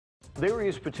There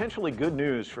is potentially good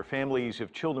news for families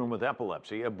of children with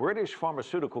epilepsy. A British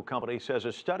pharmaceutical company says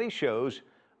a study shows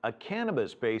a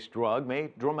cannabis-based drug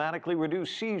may dramatically reduce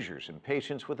seizures in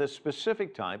patients with a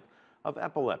specific type of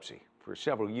epilepsy. For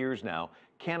several years now,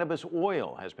 cannabis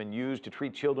oil has been used to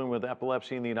treat children with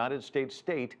epilepsy in the United States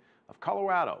state of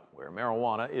Colorado, where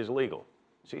marijuana is legal.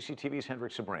 CCTV's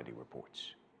Hendrik Sabrandi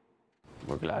reports.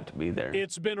 We're glad to be there.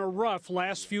 It's been a rough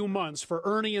last few months for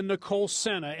Ernie and Nicole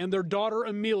Senna and their daughter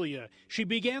Amelia. She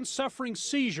began suffering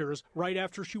seizures right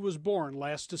after she was born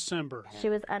last December. She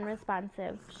was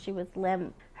unresponsive. She was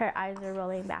limp. Her eyes were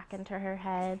rolling back into her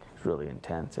head. It was really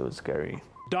intense. It was scary.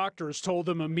 Doctors told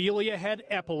them Amelia had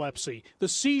epilepsy. The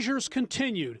seizures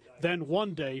continued. Then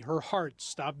one day her heart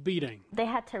stopped beating. They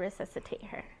had to resuscitate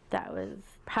her. That was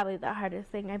probably the hardest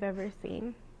thing I've ever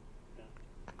seen.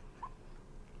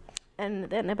 And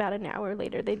then about an hour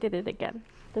later, they did it again,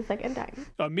 the second time.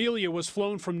 Amelia was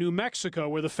flown from New Mexico,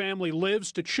 where the family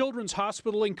lives, to Children's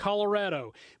Hospital in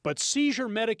Colorado. But seizure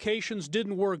medications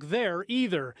didn't work there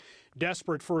either.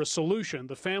 Desperate for a solution,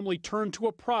 the family turned to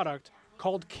a product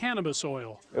called cannabis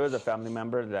oil. It was a family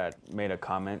member that made a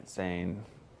comment saying,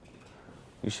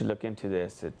 "You should look into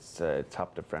this. It's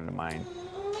helped a friend of mine."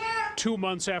 2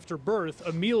 months after birth,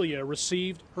 Amelia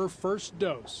received her first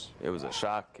dose. It was a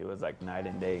shock. It was like night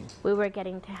and day. We were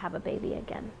getting to have a baby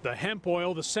again. The hemp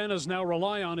oil the Sennas now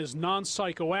rely on is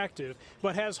non-psychoactive,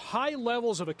 but has high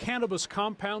levels of a cannabis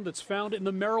compound that's found in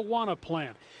the marijuana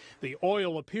plant. The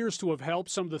oil appears to have helped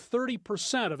some of the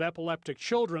 30% of epileptic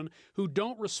children who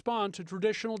don't respond to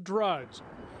traditional drugs.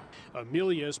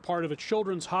 Amelia is part of a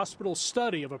Children's Hospital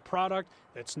study of a product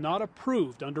that's not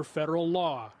approved under federal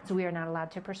law. So we are not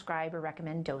allowed to prescribe or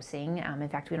recommend dosing. In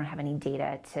fact, we don't have any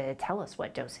data to tell us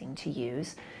what dosing to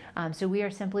use. So we are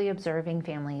simply observing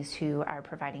families who are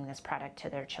providing this product to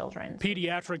their children.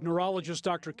 Pediatric neurologist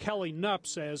Dr. Kelly Knupp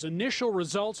says initial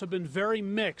results have been very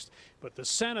mixed, but the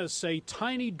Sennas say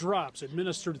tiny drops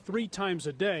administered 3 times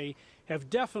a day have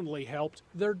definitely helped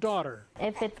their daughter.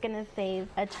 If it's going to save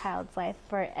a child's life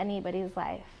or anybody's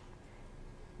life,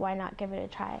 why not give it a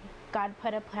try? God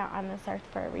put a plant on this earth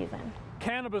for a reason.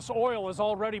 Cannabis oil has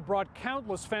already brought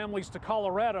countless families to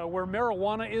Colorado, where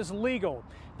marijuana is legal.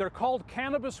 They're called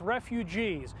cannabis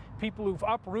refugees, people who've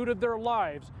uprooted their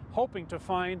lives hoping to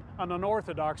find an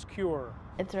unorthodox cure.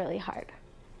 It's really hard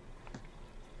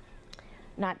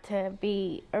not to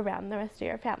be around the rest of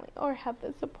your family or have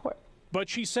the support. But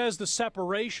she says the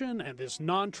separation and this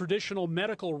non-traditional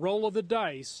medical roll of the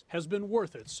dice has been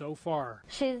worth it so far.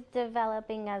 She's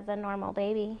developing as a normal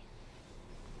baby.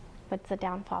 What's the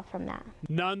downfall from that?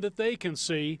 None that they can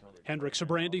see. Hendrik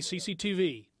Sabrandi,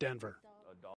 CCTV, Denver.